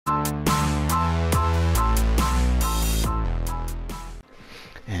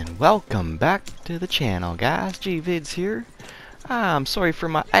And welcome back to the channel, guys. Gvids here. I'm sorry for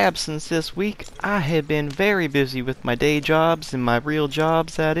my absence this week. I have been very busy with my day jobs and my real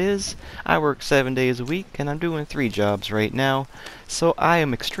jobs, that is. I work 7 days a week and I'm doing 3 jobs right now. So I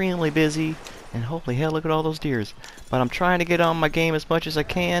am extremely busy, and holy hell, look at all those deers. But I'm trying to get on my game as much as I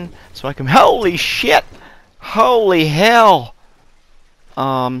can so I can... Holy shit! Holy hell!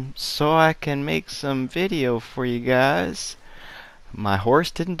 So I can make some video for you guys. My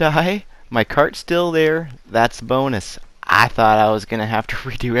horse didn't die. My cart's still there. That's a bonus. I thought I was gonna have to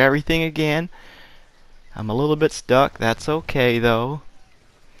redo everything again. I'm a little bit stuck. That's okay though.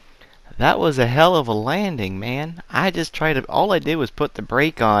 That was a hell of a landing, man. I just tried to... All I did was put the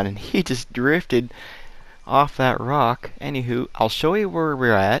brake on and he just drifted off that rock. Anywho, I'll show you where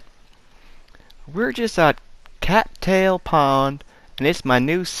we're at. We're just at Cattail Pond, and it's my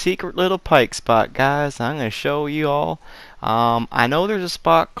new secret little pike spot, guys. I'm gonna show you all. I know there's a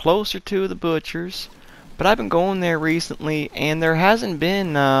spot closer to the butcher's, but I've been going there recently, and there hasn't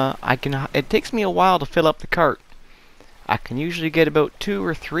been. It takes me a while to fill up the cart. I can usually get about 2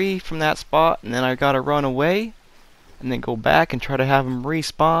 or 3 from that spot, and then I gotta run away, and then go back and try to have them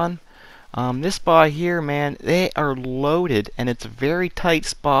respawn. This spot here, man, they are loaded, and it's a very tight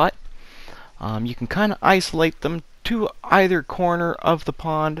spot. You can kind of isolate them to either corner of the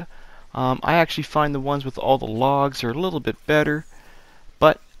pond. I actually find the ones with all the logs are a little bit better,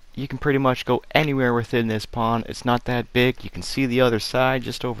 but you can pretty much go anywhere within this pond. It's not that big. You can see the other side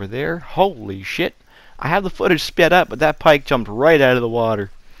just over there. Holy shit! I have the footage sped up, but that pike jumped right out of the water.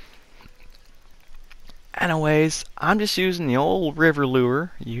 Anyways, I'm just using the old river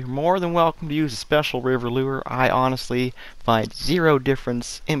lure. You're more than welcome to use a special river lure. I honestly find zero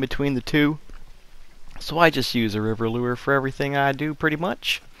difference in between the two. So I just use a river lure for everything I do, pretty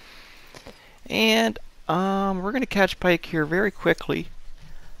much. And we're going to catch pike here very quickly.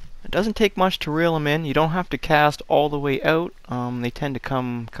 It doesn't take much to reel them in. You don't have to cast all the way out. They tend to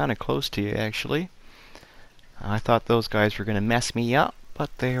come kind of close to you, actually. I thought those guys were going to mess me up,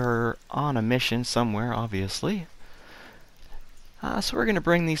 but they're on a mission somewhere, obviously. So we're going to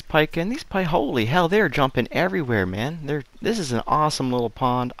bring these pike in. These pike, holy hell, they're jumping everywhere, man. This is an awesome little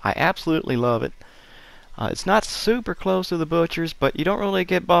pond. I absolutely love it. It's not super close to the butcher's, but you don't really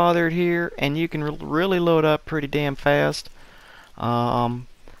get bothered here, and you can really load up pretty damn fast.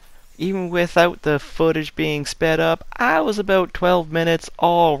 Even without the footage being sped up, I was about 12 minutes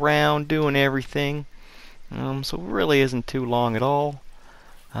all round doing everything. So it really isn't too long at all.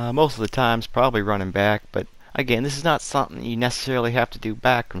 Most of the time's probably running back, but again, this is not something you necessarily have to do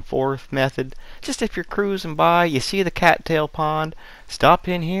back and forth method. Just if you're cruising by, you see the cattail pond, stop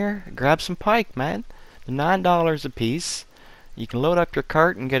in here, grab some pike, man. They're $9 a piece. You can load up your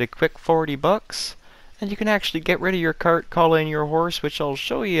cart and get a quick 40 bucks. And you can actually get rid of your cart, call in your horse, which I'll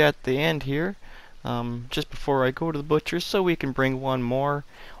show you at the end here. Just before I go to the butcher's, so we can bring one more.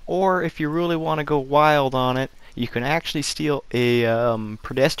 Or if you really want to go wild on it, you can actually steal a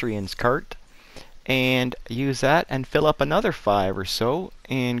pedestrian's cart and use that and fill up another 5 or so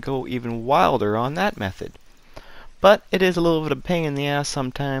and go even wilder on that method. But it is a little bit of a pain in the ass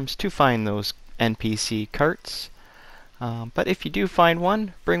sometimes to find those NPC carts. But if you do find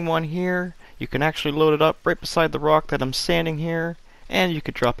one, bring one here. You can actually load it up right beside the rock that I'm standing here, and you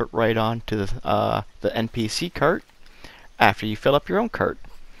could drop it right onto the NPC cart after you fill up your own cart.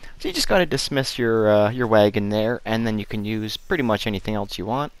 So you just got to dismiss your wagon there, and then you can use pretty much anything else you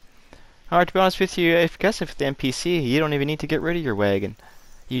want. Alright, to be honest with you, I guess if the NPC, you don't even need to get rid of your wagon.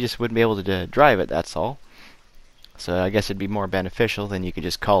 You just wouldn't be able to drive it, that's all. So I guess it'd be more beneficial than you could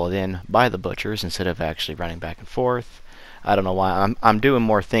just call it in by the butchers instead of actually running back and forth. I don't know why. I'm doing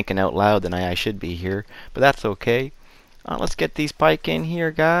more thinking out loud than I should be here, but that's okay. Let's get these pike in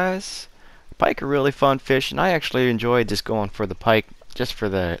here, guys. Pike are really fun fish, and I actually enjoy just going for the pike, just for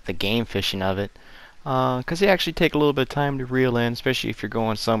the game fishing of it. Because they actually take a little bit of time to reel in, especially if you're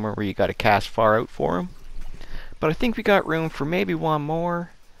going somewhere where you got to cast far out for them. But I think we got room for maybe one more.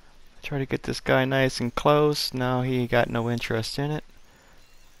 Try to get this guy nice and close. No, he got no interest in it.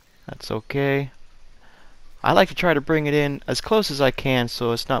 That's okay. I like to try to bring it in as close as I can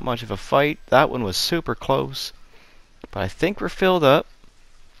so it's not much of a fight. That one was super close. But I think we're filled up.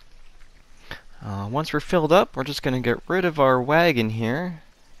 Once we're filled up, we're just going to get rid of our wagon here.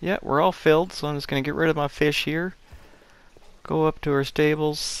 Yeah, we're all filled, so I'm just going to get rid of my fish here. Go up to our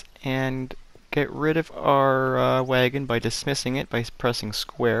stables and get rid of our wagon by dismissing it by pressing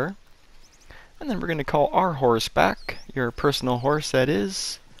square. And then we're going to call our horse back, your personal horse that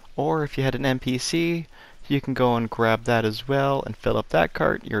is. Or if you had an NPC, you can go and grab that as well and fill up that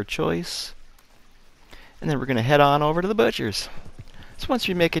cart, your choice. And then we're going to head on over to the butcher's. So once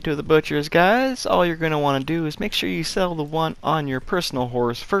you make it to the butcher's, guys, all you're going to want to do is make sure you sell the one on your personal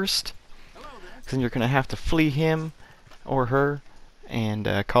horse first, because then you're going to have to flee him or her and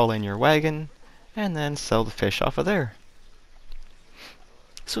call in your wagon and then sell the fish off of there.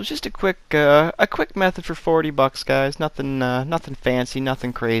 So just a quick method for 40 bucks, guys. Nothing fancy,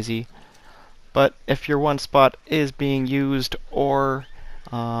 nothing crazy. But if your one spot is being used or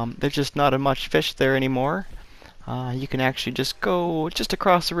there's just not much fish there anymore, you can actually just go just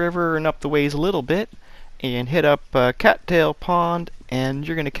across the river and up the ways a little bit and hit up Cattail Pond, and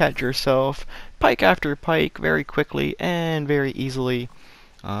you're going to catch yourself pike after pike very quickly and very easily.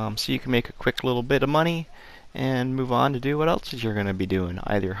 So you can make a quick little bit of money and move on to do what else you're going to be doing,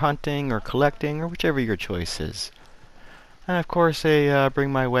 either hunting or collecting or whichever your choice is. And of course I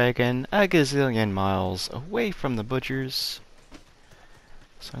bring my wagon a gazillion miles away from the butchers.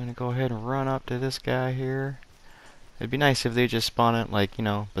 So I'm going to go ahead and run up to this guy here. It'd be nice if they just spawn it, like, you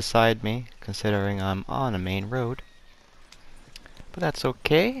know, beside me, considering I'm on a main road. But that's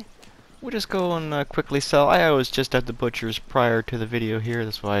okay. We'll just go and quickly sell. I was just at the butcher's prior to the video here,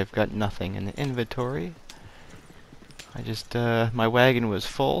 that's why I've got nothing in the inventory. I just, my wagon was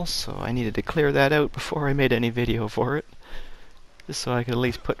full, so I needed to clear that out before I made any video for it. Just so I could at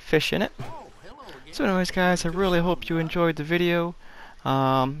least put fish in it. So anyways, guys, I really hope you enjoyed the video.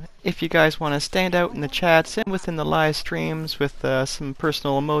 If you guys want to stand out in the chats and within the live streams with some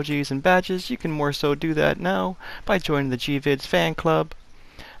personal emojis and badges, you can more so do that now by joining the Gvids fan club.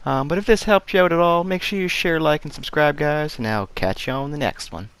 But if this helped you out at all, make sure you share, like, and subscribe, guys, and I'll catch you on the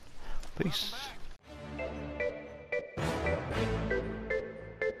next one. Peace.